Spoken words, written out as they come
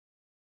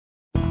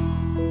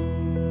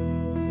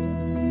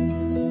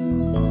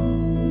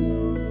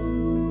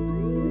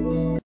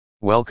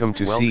Welcome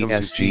to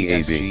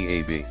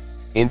CSGAB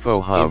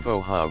Info Hub.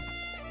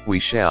 We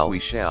shall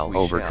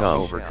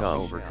overcome.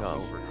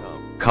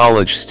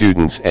 College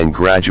Students and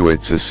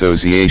Graduates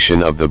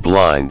Association of the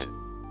Blind.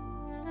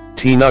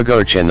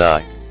 Tinagar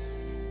Chennai.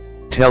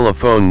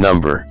 Telephone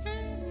number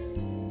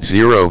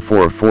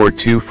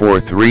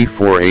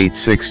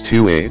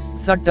 0442434862.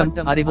 சட்டம்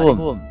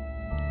அறிவோம்,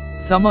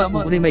 சம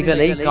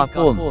உரிமைகளை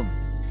காப்போம்.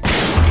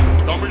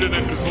 தமிழன்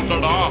என்று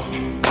சொல்லடா,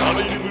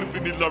 தலையில் நிமிர்ந்து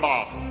நில்லடா,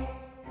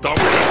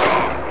 தமிழடா.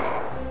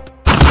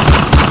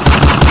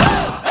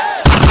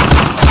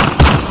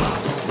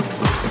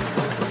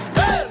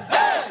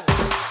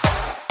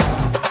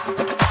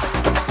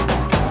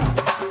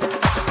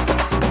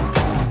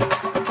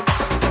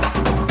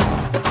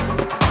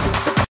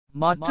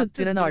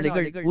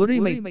 மாற்றுத்திறனாளிகள்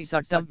உரிமை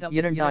சட்டம்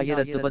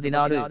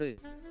 2016.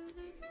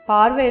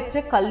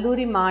 பார்வையற்ற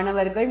கல்லூரி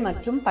மாணவர்கள்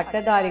மற்றும்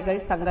பட்டதாரிகள்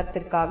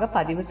சங்கத்திற்காக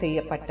பதிவு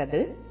செய்யப்பட்டது.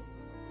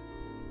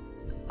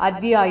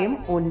 அத்தியாயம்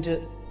 1.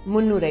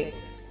 முன்னுரை.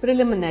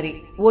 பிரிலிமினரி.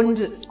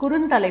 1.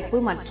 குறுந்தலைப்பு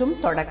மற்றும்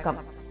தொடக்கம்.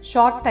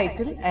 Short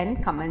title and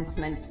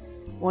commencement.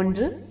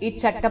 1.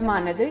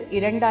 இச்சட்டமானது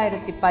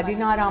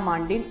 2016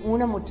 ஆண்டின்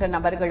ஊனமுற்ற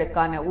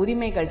நபர்களுக்கான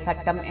உரிமைகள்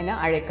சட்டம் என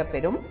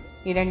அழைக்கப்பெறும்.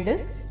 2.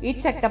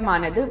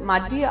 இச்சட்டமானது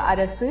மத்திய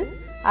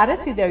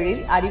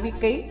அரசிதழில்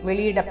அறிவிக்கை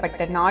வெளியிடப்பட்ட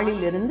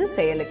நாளில் இருந்து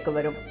செயலுக்கு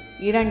வரும்.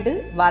 2.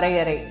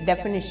 வரையறை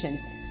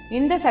டெபினிஷன்ஸ்.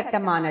 இந்த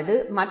சட்டமானது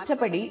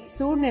மற்றபடி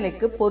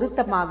சூழ்நிலைக்கு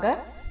பொருத்தமாக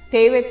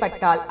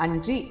தேவைப்பட்டால்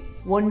அன்றி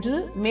 1.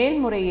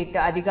 மேல்முறையீட்டு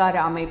அதிகார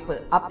அமைப்பு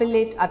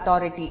அப்பீலேட்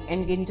அத்தாரிட்டி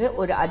என்கின்ற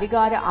ஒரு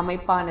அதிகார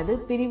அமைப்பானது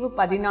பிரிவு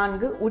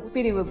 14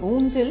 உட்பிரிவு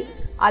 3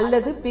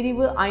 அல்லது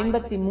பிரிவு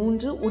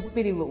 53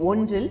 உட்பிரிவு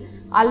 1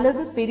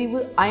 அல்லது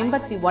பிரிவு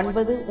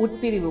 59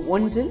 உட்பிரிவு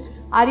 1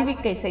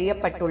 அறிவிக்கை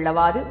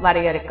செய்யப்பட்டுள்ளவாறு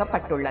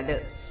வரையறுக்கப்பட்டுள்ளது.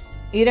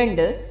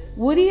 2.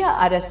 உரிய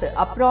அரசு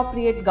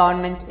அப்ராப்ரியேட்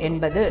கவர்மெண்ட்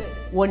என்பது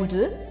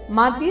 1.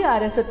 மத்திய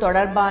அரசு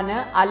தொடர்பான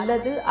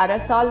அல்லது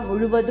அரசால்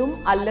முழுவதும்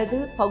அல்லது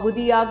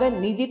பகுதியாக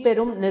நிதி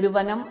பெறும்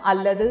நிறுவனம்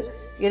அல்லது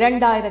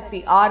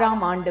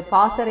 2006 ஆண்டு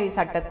பாசறை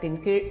சட்டத்தின்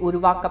கீழ்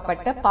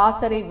உருவாக்கப்பட்ட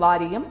பாசறை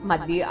வாரியம்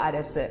மத்திய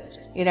அரசு.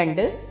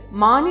 2.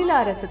 மாநில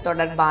அரசு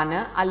தொடர்பான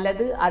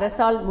அல்லது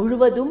அரசால்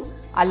முழுவதும்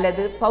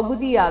அல்லது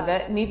பகுதியாக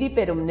நிதி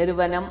பெறும்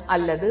நிறுவனம்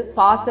அல்லது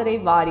பாசறை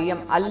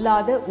வாரியம்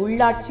அல்லாத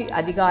உள்ளாட்சி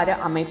அதிகார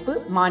அமைப்பு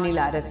மாநில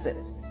அரசு.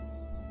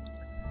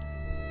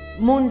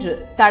 3.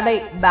 தடை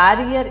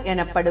பேரியர்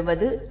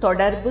எனப்படுவது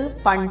தொடர்பு,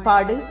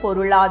 பண்பாடு,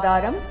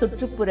 பொருளாதாரம்,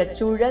 சுற்றுப்புறச்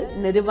சூழல்,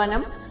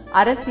 நிறுவனம்,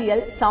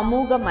 அரசியல்,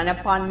 சமூக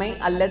மனப்பான்மை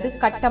அல்லது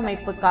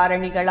கட்டமைப்பு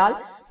காரணிகளால்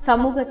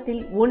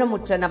சமூகத்தில்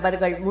ஊனமுற்ற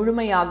நபர்கள்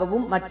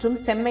முழுமையாகவும் மற்றும்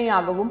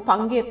செம்மையாகவும்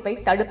பங்கேற்பை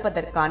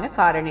தடுப்பதற்கான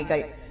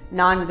காரணிகள்.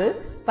 4.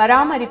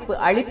 பராமரிப்பு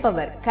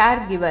அளிப்பவர்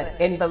கேர் கிவர்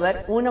என்பவர்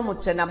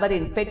ஊனமுற்ற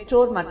நபரின்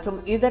பெற்றோர் மற்றும்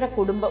இதர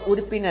குடும்ப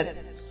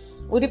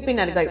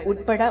உறுப்பினர்கள்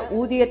உட்பட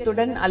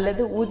ஊதியத்துடன்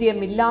அல்லது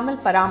ஊதியமில்லாமல்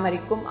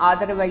பராமரிக்கும்,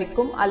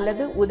 ஆதரவளிக்கும்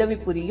அல்லது உதவி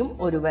புரியும்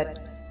ஒருவர்.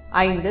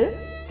 5.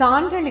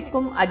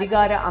 சான்றளிக்கும்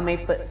அதிகார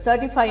அமைப்பு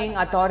சர்டிஃபையிங்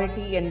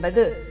அத்தாரிட்டி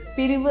என்பது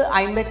பிரிவு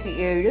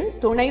 57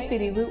 துணை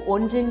பிரிவு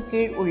 1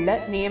 கீழ் உள்ள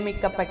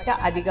நியமிக்கப்பட்ட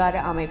அதிகார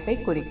அமைப்பை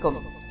குறிக்கும்.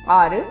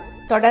 6.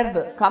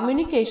 தொடர்பு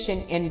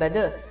கம்யூனிகேஷன்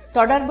என்பது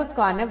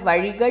தொடர்புக்கான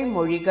வழிகள்,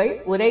 மொழிகள்,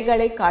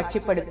 உரைகளை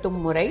காட்சிப்படுத்தும்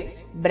முறை,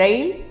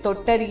 பிரெயில்,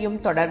 தொட்டறியும்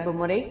தொடர்பு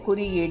முறை,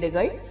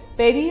 குறியீடுகள்,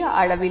 பெரிய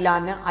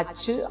அளவிலான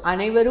அச்சு,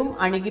 அனைவரும்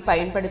அணுகி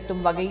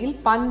பயன்படுத்தும் வகையில்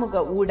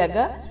பன்முக ஊடக,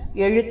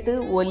 எழுத்து,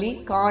 ஒலி,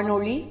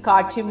 காணொளி,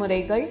 காட்சி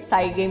முறைகள்,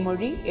 சைகை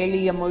மொழி,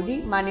 எளிய மொழி,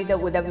 மனித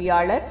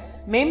உதவியாளர்,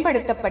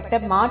 மேம்படுத்தப்பட்ட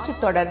மாற்று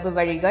தொடர்பு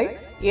வழிகள்,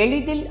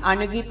 எளிதில்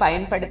அணுகி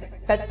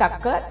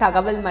பயன்படுத்தத்தக்க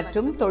தகவல்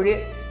மற்றும்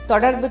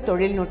தொடர்பு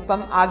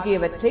தொழில்நுட்பம்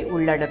ஆகியவற்றை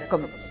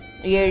உள்ளடக்கும்.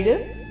 7.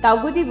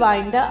 தகுதி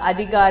வாய்ந்த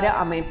அதிகார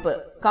அமைப்பு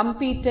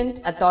கம்பீட்டன்ட்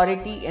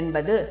அத்தாரிட்டி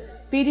என்பது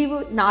பிரிவு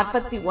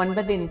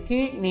 49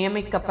 கீழ்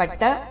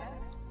நியமிக்கப்பட்ட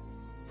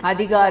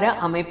அதிகார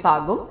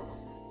அமைப்பாகும்.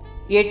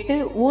 8.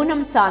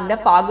 ஊனம் சார்ந்த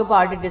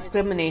பாகுபாடு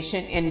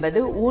டிஸ்கிரிமினேஷன்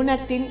என்பது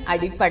ஊனத்தின்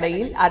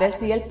அடிப்படையில்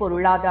அரசியல்,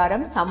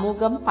 பொருளாதாரம்,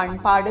 சமூகம்,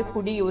 பண்பாடு,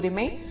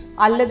 குடியுரிமை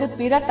அல்லது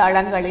பிற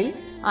தளங்களில்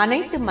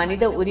அனைத்து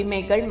மனித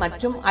உரிமைகள்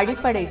மற்றும்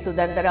அடிப்படை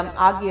சுதந்திரம்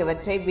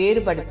ஆகியவற்றை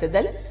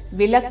வேறுபடுத்துதல்,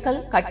 விலக்கல்,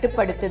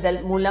 கட்டுப்படுத்துதல்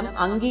மூலம்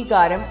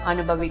அங்கீகாரம்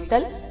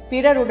அனுபவித்தல்,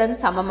 பிறருடன்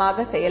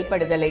சமமாக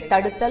செயல்படுதலை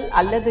தடுத்தல்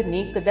அல்லது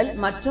நீக்குதல்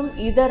மற்றும்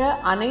இதர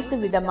அனைத்து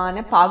விதமான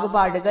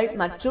பாகுபாடுகள்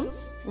மற்றும்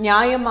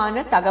நியாயமான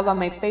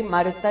தகவமைப்பை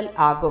மறுத்தல்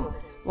ஆகும்.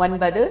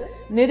 9.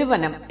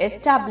 நிறுவனம்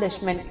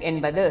எஸ்டாப்ளிஷ்மெண்ட்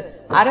என்பது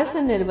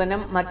அரசு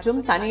நிறுவனம்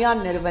மற்றும்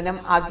தனியார் நிறுவனம்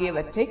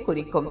ஆகியவற்றை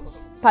குறிக்கும்.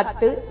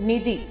 10.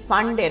 நிதி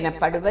ஃபண்ட்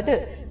எனப்படுவது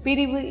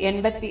பிரிவு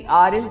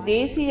 86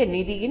 தேசிய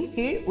நிதியின்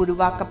கீழ்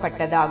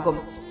உருவாக்கப்பட்டதாகும்.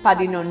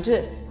 11.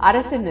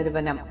 அரசு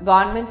நிறுவனம்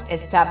கவர்மெண்ட்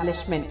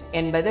எஸ்டாப்ளிஷ்மெண்ட்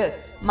என்பது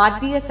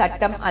மத்திய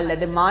சட்டம்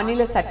அல்லது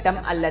மாநில சட்டம்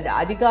அல்லது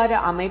அதிகார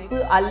அமைப்பு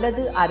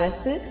அல்லது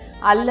அரசு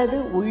அல்லது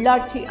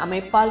உள்ளாட்சி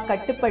அமைப்பால்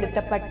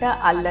கட்டுப்படுத்தப்பட்ட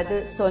அல்லது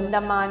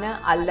சொந்தமான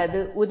அல்லது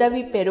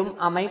உதவி பெறும்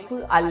அமைப்பு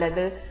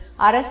அல்லது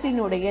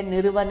அரசினுடைய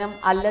நிறுவனம்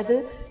அல்லது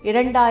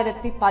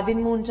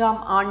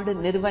 2013ஆம் ஆண்டு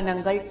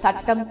நிறுவனங்கள்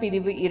சட்டம்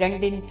பிரிவு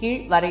 2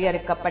 கீழ்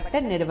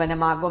வரையறுக்கப்பட்ட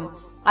நிறுவனமாகும்.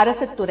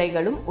 அரசு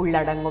துறைகளும்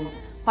உள்ளடங்கும்.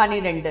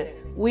 12.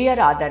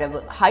 உயர்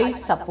ஆதரவு ஹை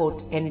சப்போர்ட்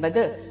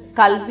என்பது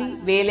கல்வி,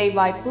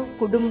 வேலைவாய்ப்பு,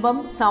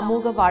 குடும்பம்,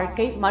 சமூக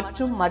வாழ்க்கை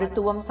மற்றும்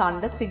மருத்துவம்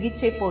சார்ந்த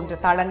சிகிச்சை போன்ற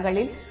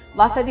தளங்களில்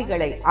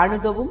வசதிகளை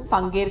அணுகவும்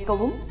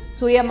பங்கேற்கவும்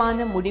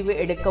சுயமான முடிவு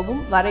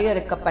எடுக்கவும்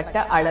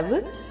வரையறுக்கப்பட்ட அளவு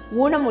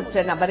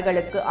ஊனமுற்ற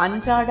நபர்களுக்கு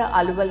அன்றாட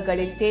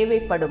அலுவல்களில்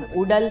தேவைப்படும்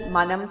உடல்,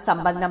 மனம்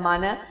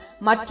சம்பந்தமான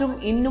மற்றும்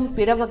இன்னும்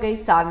பிற வகை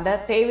சார்ந்த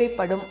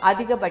தேவைப்படும்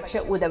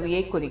அதிகபட்ச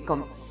உதவியை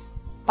குறிக்கும்.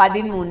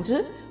 13.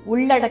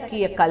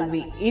 உள்ளடக்கிய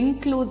கல்வி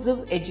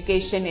இன்க்ளூசிவ்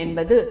எஜுகேஷன்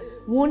என்பது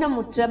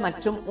ஊனமுற்ற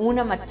மற்றும்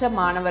ஊனமற்ற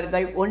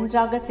மாணவர்கள்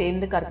ஒன்றாக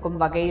சேர்ந்து கற்கும்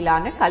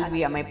வகையிலான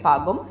கல்வி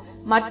அமைப்பாகும்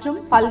மற்றும்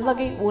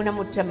பல்வகை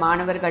ஊனமுற்ற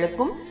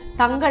மாணவர்களுக்கும்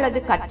தங்களது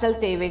கற்றல்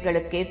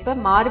தேவைகளுக்கேற்ப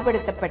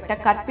மாறுபடுத்தப்பட்ட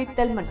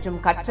கற்பித்தல் மற்றும்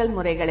கற்றல்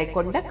முறைகளை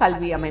கொண்ட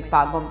கல்வி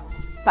அமைப்பாகும்.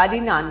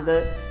 14.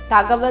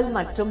 தகவல்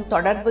மற்றும்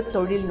தொடர்பு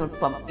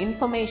தொழில்நுட்பம்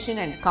இன்ஃபர்மேஷன்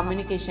அண்ட்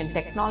கம்யூனிகேஷன்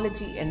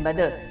டெக்னாலஜி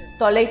என்பது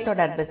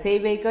தொலைத்தொடர்பு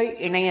சேவைகள்,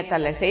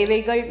 இணையதள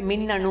சேவைகள்,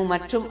 மின்னணு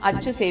மற்றும்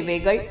அச்சு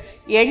சேவைகள்,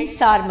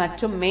 எண்சார்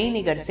மற்றும்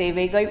மெய்நிகர்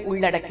சேவைகள்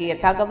உள்ளடக்கிய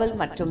தகவல்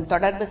மற்றும்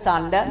தொடர்பு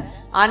சார்ந்த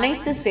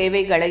அனைத்து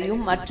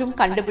சேவைகளையும் மற்றும்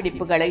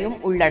கண்டுபிடிப்புகளையும்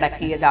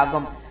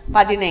உள்ளடக்கியதாகும்.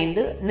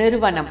 15.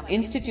 நிறுவனம்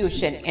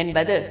இன்ஸ்டிடியூஷன்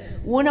என்பது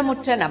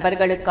ஊனமுற்ற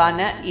நபர்களுக்கான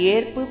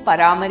ஏற்பு,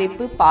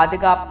 பராமரிப்பு,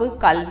 பாதுகாப்பு,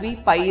 கல்வி,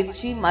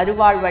 பயிற்சி,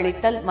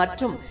 மறுவாழ்வளித்தல்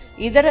மற்றும்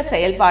இதர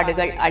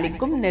செயல்பாடுகள்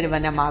அளிக்கும்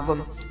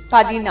நிறுவனமாகும்.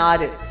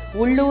 16.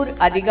 உள்ளூர்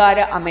அதிகார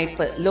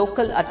அமைப்பு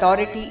லோக்கல்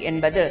அத்தாரிட்டி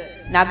என்பது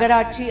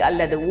நகராட்சி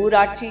அல்லது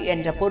ஊராட்சி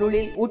என்ற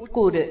பொருளில்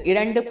உட்கூறு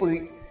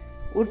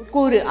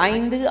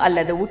 5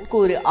 அல்லது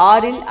உட்கூறு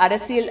 6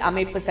 அரசியல்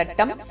அமைப்பு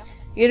சட்டம்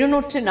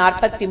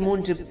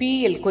 243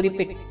 இல்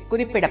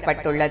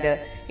குறிப்பிடப்பட்டுள்ளது.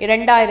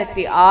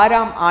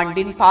 2006ஆம்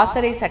ஆண்டின்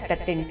பாசறை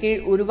சட்டத்தின்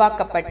கீழ்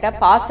உருவாக்கப்பட்ட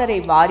பாசறை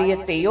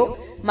வாரியத்தையோ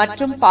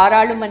மற்றும்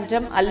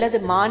பாராளுமன்றம் அல்லது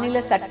மாநில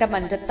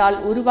சட்டமன்றத்தால்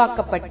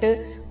உருவாக்கப்பட்டு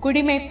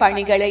குடிமைப்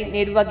பணிகளை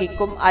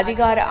நிர்வகிக்கும்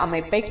அதிகார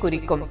அமைப்பை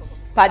குறிக்கும்.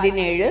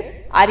 17.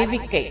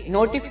 அறிவிக்கை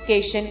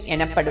நோட்டிபிகேஷன்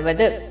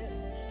எனப்படுவது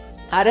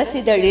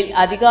அரசிதழில்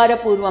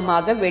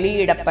அதிகாரப்பூர்வமாக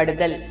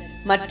வெளியிடப்படுதல்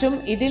மற்றும்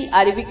இதில்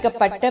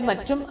அறிவிக்கப்பட்ட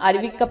மற்றும்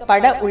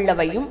அறிவிக்கப்பட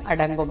உள்ளவையும்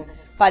அடங்கும்.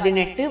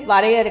 18.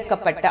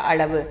 வரையறுக்கப்பட்ட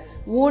அளவு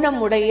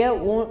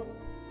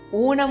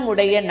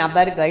ஊனமுடைய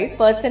நபர்கள்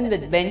பர்சன்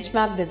வித்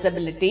பெஞ்ச்மார்க்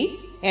டிசபிலிட்டி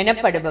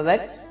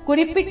எனப்படுபவர்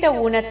குறிப்பிட்ட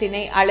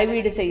ஊனத்தினை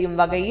அளவீடு செய்யும்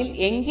வகையில்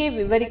எங்கே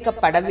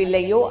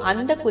விவரிக்கப்படவில்லையோ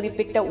அந்த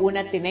குறிப்பிட்ட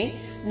ஊனத்தினை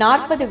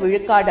 40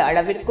 விழுக்காடு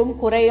அளவிற்கும்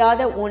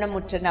குறையாத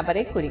ஊனமுற்ற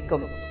நபரை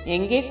குறிக்கும்.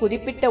 எங்கே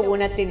குறிப்பிட்ட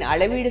ஊனத்தின்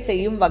அளவீடு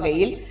செய்யும்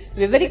வகையில்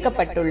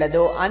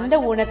விவரிக்கப்பட்டுள்ளதோ அந்த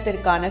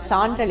ஊனத்திற்கான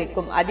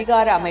சான்றளிக்கும்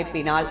அதிகார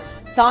அமைப்பினால்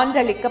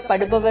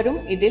சான்றளிக்கப்படுபவரும்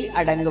இதில்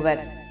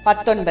அடங்குவர்.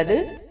 19.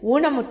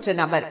 ஊனமுற்ற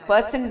நபர்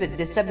பர்சன் வித்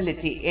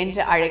டிசபிலிட்டி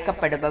என்று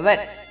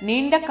அழைக்கப்படுபவர்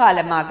நீண்ட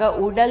காலமாக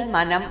உடல்,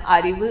 மனம்,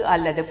 அறிவு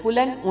அல்லது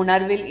புலன்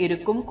உணர்வில்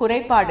இருக்கும்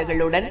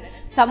குறைபாடுகளுடன்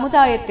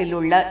சமுதாயத்தில்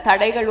உள்ள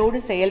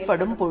தடைகளோடு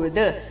செயல்படும்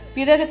பொழுது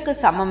பிறருக்கு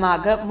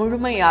சமமாக,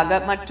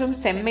 முழுமையாக மற்றும்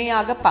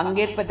செம்மையாக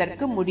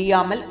பங்கேற்பதற்கு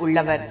முடியாமல்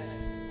உள்ளவர்.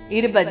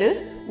 20.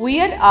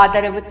 உயர்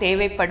ஆதரவு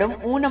தேவைப்படும்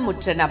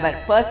ஊனமுற்ற நபர்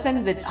person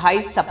with high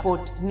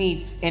support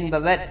needs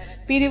என்பவர்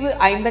பிரிவு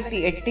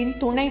 58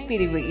 துணை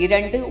பிரிவு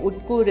 2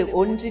 உட்கூறு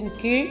 1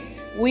 கீழ்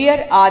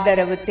உயர்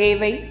ஆதரவு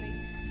தேவை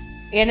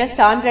என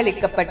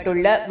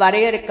சான்றளிக்கப்பட்டுள்ள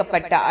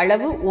வரையறுக்கப்பட்ட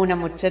அளவு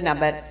ஊனமுற்ற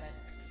நபர்.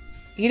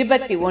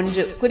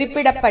 21.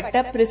 குறிப்பிடப்பட்ட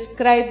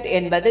பிரிஸ்கிரைப்ட்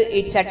என்பது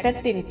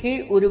இச்சட்டத்தின்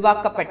கீழ்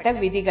உருவாக்கப்பட்ட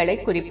விதிகளை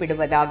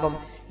குறிப்பிடுவதாகும்.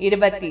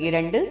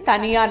 22.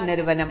 தனியார்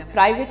நிறுவனம்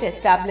பிரைவேட்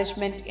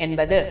எஸ்டாப்ளிஷ்மெண்ட்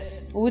என்பது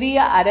உரிய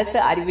அரசு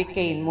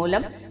அறிவிக்கையின்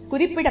மூலம்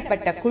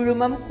குறிப்பிடப்பட்ட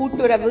குழுமம்,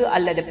 கூட்டுறவு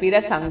அல்லது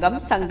பிற சங்கம்,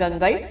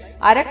 சங்கங்கள்,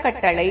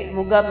 அறக்கட்டளை,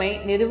 முகமை,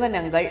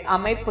 நிறுவனங்கள்,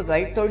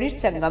 அமைப்புகள்,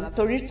 தொழிற்சங்கம்,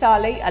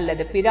 தொழிற்சாலை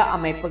அல்லது பிற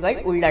அமைப்புகள்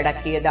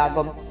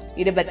உள்ளடக்கியதாகும்.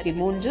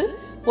 23.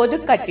 பொது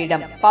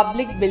கட்டிடம்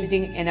பப்ளிக்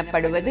பில்டிங்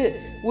எனப்படுவது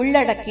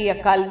உள்ளடக்கிய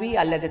கல்வி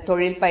அல்லது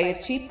தொழில்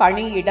பயிற்சி,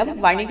 பணியிடம்,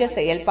 வணிக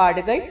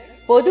செயல்பாடுகள்,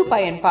 பொது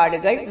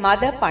பயன்பாடுகள்,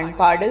 மத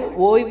பண்பாடு,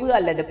 ஓய்வு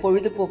அல்லது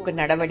பொழுதுபோக்கு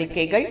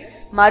நடவடிக்கைகள்,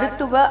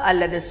 மருத்துவ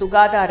அல்லது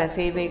சுகாதார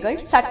சேவைகள்,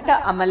 சட்ட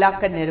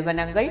அமலாக்க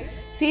நிறுவனங்கள்,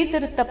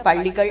 சீர்திருத்த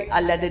பள்ளிகள்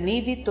அல்லது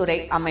நீதித்துறை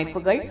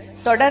அமைப்புகள்,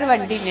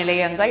 தொடர்வண்டி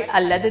நிலையங்கள்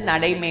அல்லது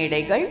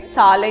நடைமேடைகள்,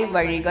 சாலை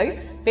வழிகள்,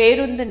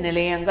 பேருந்து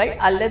நிலையங்கள்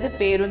அல்லது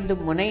பேருந்து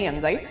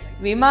முனையங்கள்,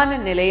 விமான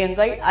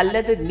நிலையங்கள்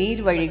அல்லது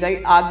நீர்வழிகள்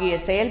ஆகிய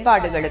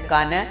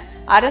செயல்பாடுகளுக்கான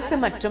அரசு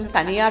மற்றும்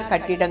தனியார்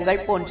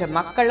கட்டிடங்கள் போன்ற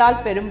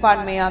மக்களால்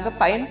பெரும்பான்மையாக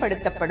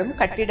பயன்படுத்தப்படும்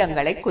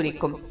கட்டிடங்களை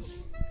குறிக்கும்.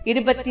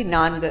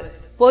 24.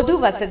 பொது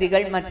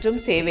வசதிகள் மற்றும்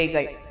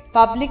சேவைகள்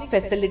பப்ளிக்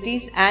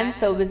ஃபெசிலிட்டிஸ் அண்ட்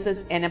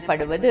சர்வீசஸ்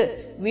எனப்படுவது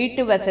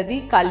வீட்டு வசதி,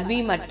 கல்வி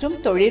மற்றும்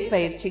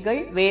தொழிற்பயிற்சிகள்,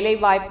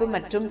 வேலைவாய்ப்பு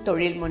மற்றும்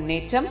தொழில்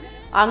முன்னேற்றம்,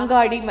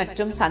 அங்காடி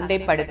மற்றும்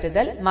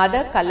சந்தைப்படுத்துதல்,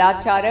 மத,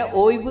 கலாச்சார,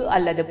 ஓய்வு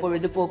அல்லது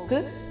பொழுதுபோக்கு,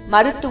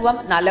 மருத்துவம்,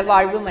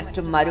 நலவாழ்வு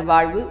மற்றும்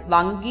மறுவாழ்வு,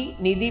 வங்கி,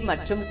 நிதி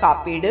மற்றும்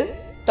காப்பீடு,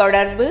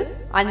 தொடர்பு,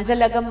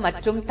 அஞ்சலகம்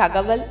மற்றும்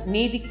தகவல்,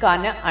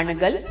 நீதிக்கான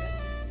அணுகல்,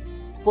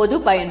 பொது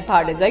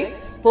பயன்பாடுகள்,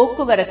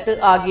 போக்குவரத்து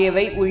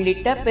ஆகியவை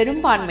உள்ளிட்ட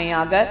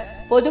பெரும்பான்மையாக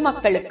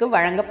பொதுமக்களுக்கு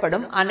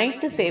வழங்கப்படும்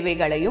அனைத்து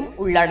சேவைகளையும்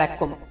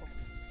உள்ளடக்கும்.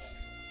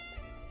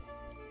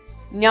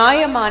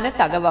 நியாயமான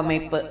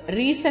தகவமைப்பு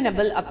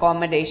ரீசனபிள்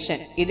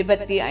அகாமடேஷன்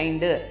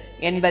 25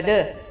 என்பது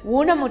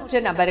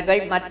ஊனமுற்ற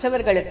நபர்கள்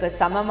மற்றவர்களுக்கு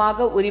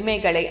சமமாக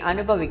உரிமைகளை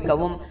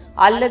அனுபவிக்கவும்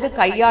அல்லது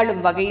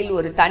கையாளும் வகையில்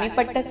ஒரு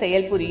தனிப்பட்ட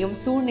செயல்புரியும்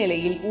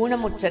சூழ்நிலையில்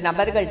ஊனமுற்ற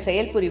நபர்கள்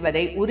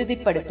செயல்புரிவதை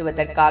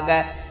உறுதிப்படுத்துவதற்காக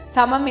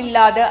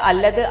சமமில்லாத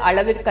அல்லது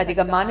அளவிற்கு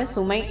அதிகமான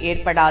சுமை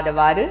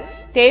ஏற்படாதவாறு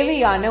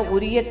தேவையான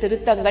உரிய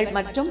திருத்தங்கள்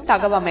மற்றும்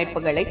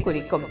தகவமைப்புகளை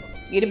குறிக்கும்.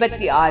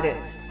 26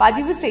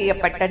 பதிவு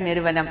செய்யப்பட்ட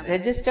நிறுவனம்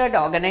ரெஜிஸ்டர்ட்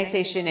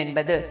ஆர்கனைசேஷன்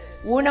என்பது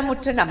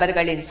ஊனமுற்ற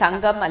நபர்களின்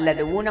சங்கம்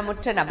அல்லது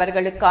ஊனமுற்ற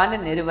நபர்களுக்கான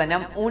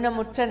நிறுவனம்,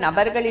 ஊனமுற்ற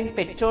நபர்களின்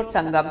பெற்றோர்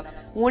சங்கம்,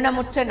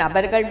 ஊனமுற்ற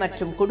நபர்கள்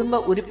மற்றும்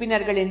குடும்ப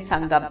உறுப்பினர்களின்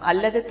சங்கம்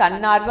அல்லது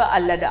தன்னார்வ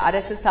அல்லது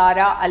அரசு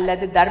சாரா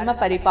அல்லது தர்ம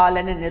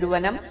பரிபாலன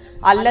நிறுவனம்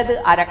அல்லது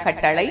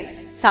அறக்கட்டளை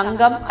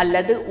சங்கம்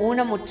அல்லது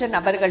ஊனமுற்ற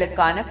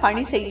நபர்களுக்கான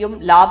பணி செய்யும்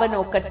லாப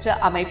நோக்கற்ற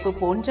அமைப்பு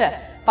போன்ற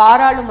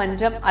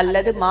பாராளுமன்றம்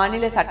அல்லது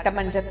மாநில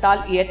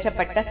சட்டமன்றத்தால்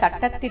இயற்றப்பட்ட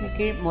சட்டத்தின்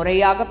கீழ்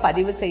முறையாக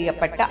பதிவு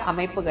செய்யப்பட்ட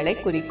அமைப்புகளை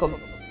குறிக்கும்.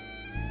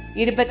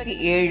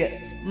 27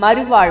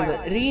 மறுவாழ்வு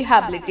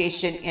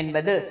ரீஹாபிலிட்டேஷன்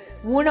என்பது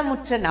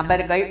ஊனமுற்ற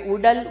நபர்கள்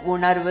உடல்,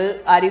 உணர்வு,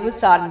 அறிவு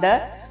சார்ந்த,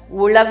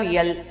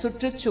 உளவியல்,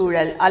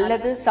 சுற்றுச்சூழல்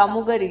அல்லது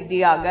சமூக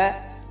ரீதியாக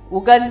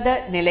உகந்த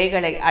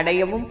நிலைகளை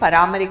அடையவும்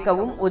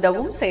பராமரிக்கவும்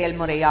உதவும்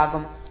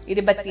செயல்முறையாகும்.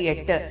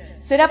 28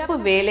 சிறப்பு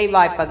வேலை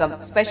வாய்ப்பகம்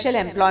ஸ்பெஷல்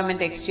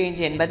எம்ப்ளாய்மெண்ட்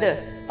எக்ஸ்சேஞ்ச் என்பது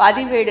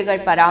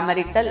பதிவேடுகள்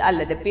பராமரித்தல்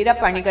அல்லது பிற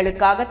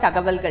பணிகளுக்காக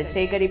தகவல்கள்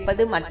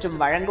சேகரிப்பது மற்றும்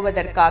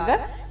வழங்குவதற்காக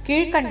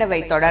கீழ்கண்டவை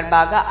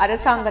தொடர்பாக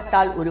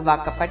அரசாங்கத்தால்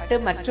உருவாக்கப்பட்டு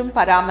மற்றும்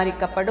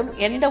பராமரிக்கப்படும்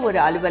எந்த ஒரு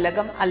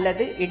அலுவலகம்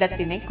அல்லது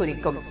இடத்தினை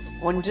குறிக்கும்.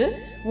 1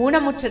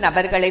 ஊனமுற்ற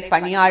நபர்களை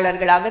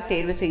பணியாளர்களாக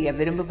தேர்வு செய்ய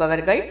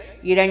விரும்புபவர்கள்.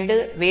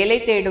 2 வேலை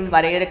தேடும்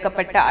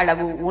வரையறுக்கப்பட்ட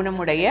அளவு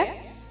ஊனமுடைய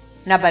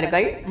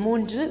நபர்கள்.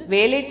 3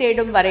 வேலை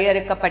தேடும்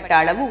வரையறுக்கப்பட்ட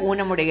அளவு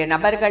ஊனமுடைய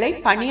நபர்களை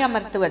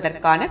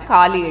பணியமர்த்துவதற்கான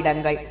காலி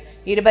இடங்கள்.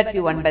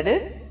 29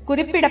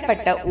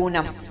 குறிப்பிடப்பட்ட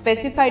ஊனம்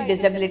ஸ்பெசிஃபைட்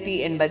டிசபிலிட்டி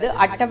என்பது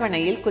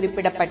அட்டவணையில்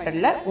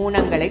குறிப்பிடப்பட்டுள்ள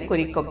ஊனங்களை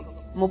குறிக்கும்.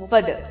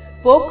 30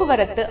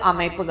 போக்குவரத்து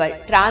அமைப்புகள்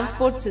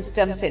டிரான்ஸ்போர்ட்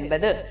சிஸ்டம்ஸ்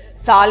என்பது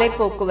சாலை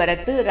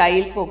போக்குவரத்து,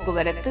 ரயில்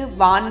போக்குவரத்து,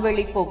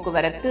 வான்வெளி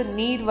போக்குவரத்து,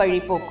 நீர்வழி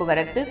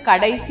போக்குவரத்து,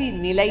 கடைசி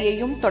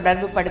நிலையையும்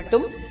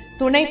தொடர்புபடுத்தும்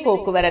துணை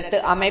போக்குவரத்து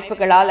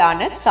அமைப்புகளால்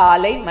ஆன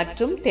சாலை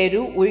மற்றும்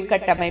தெரு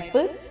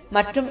உள்கட்டமைப்பு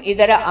மற்றும்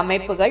இதர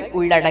அமைப்புகள்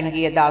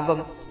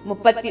உள்ளடங்கியதாகும்.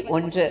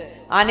 31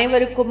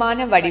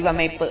 அனைவருக்குமான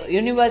வடிவமைப்பு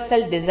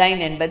யூனிவர்சல்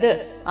டிசைன் என்பது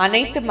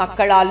அனைத்து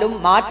மக்களாலும்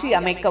மாற்றி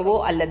அமைக்கவோ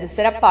அல்லது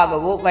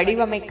சிறப்பாகவோ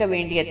வடிவமைக்க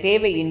வேண்டிய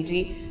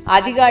தேவையின்றி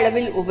அதிக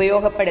அளவில்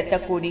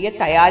உபயோகப்படுத்தக்கூடிய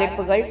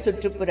தயாரிப்புகள்,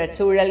 சுற்றுப்புற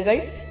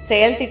சூழல்கள்,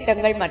 செயல்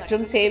திட்டங்கள்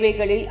மற்றும்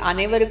சேவைகளில்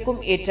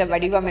அனைவருக்கும் ஏற்ற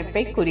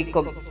வடிவமைப்பை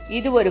குறிக்கும்.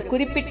 இது ஒரு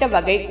குறிப்பிட்ட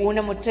வகை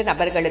ஊனமுற்ற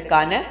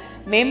நபர்களுக்கான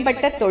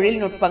மேம்பட்ட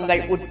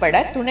தொழில்நுட்பங்கள்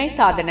உட்பட துணை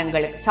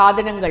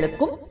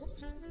சாதனங்களுக்கும்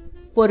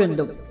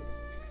பொருந்தும்.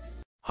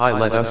 Hi,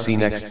 let us see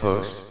next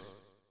post.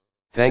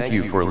 Thank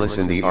you for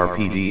listening the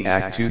RPD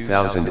Act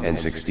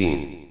 2016.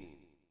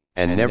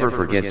 And never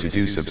forget to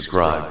do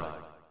subscribe.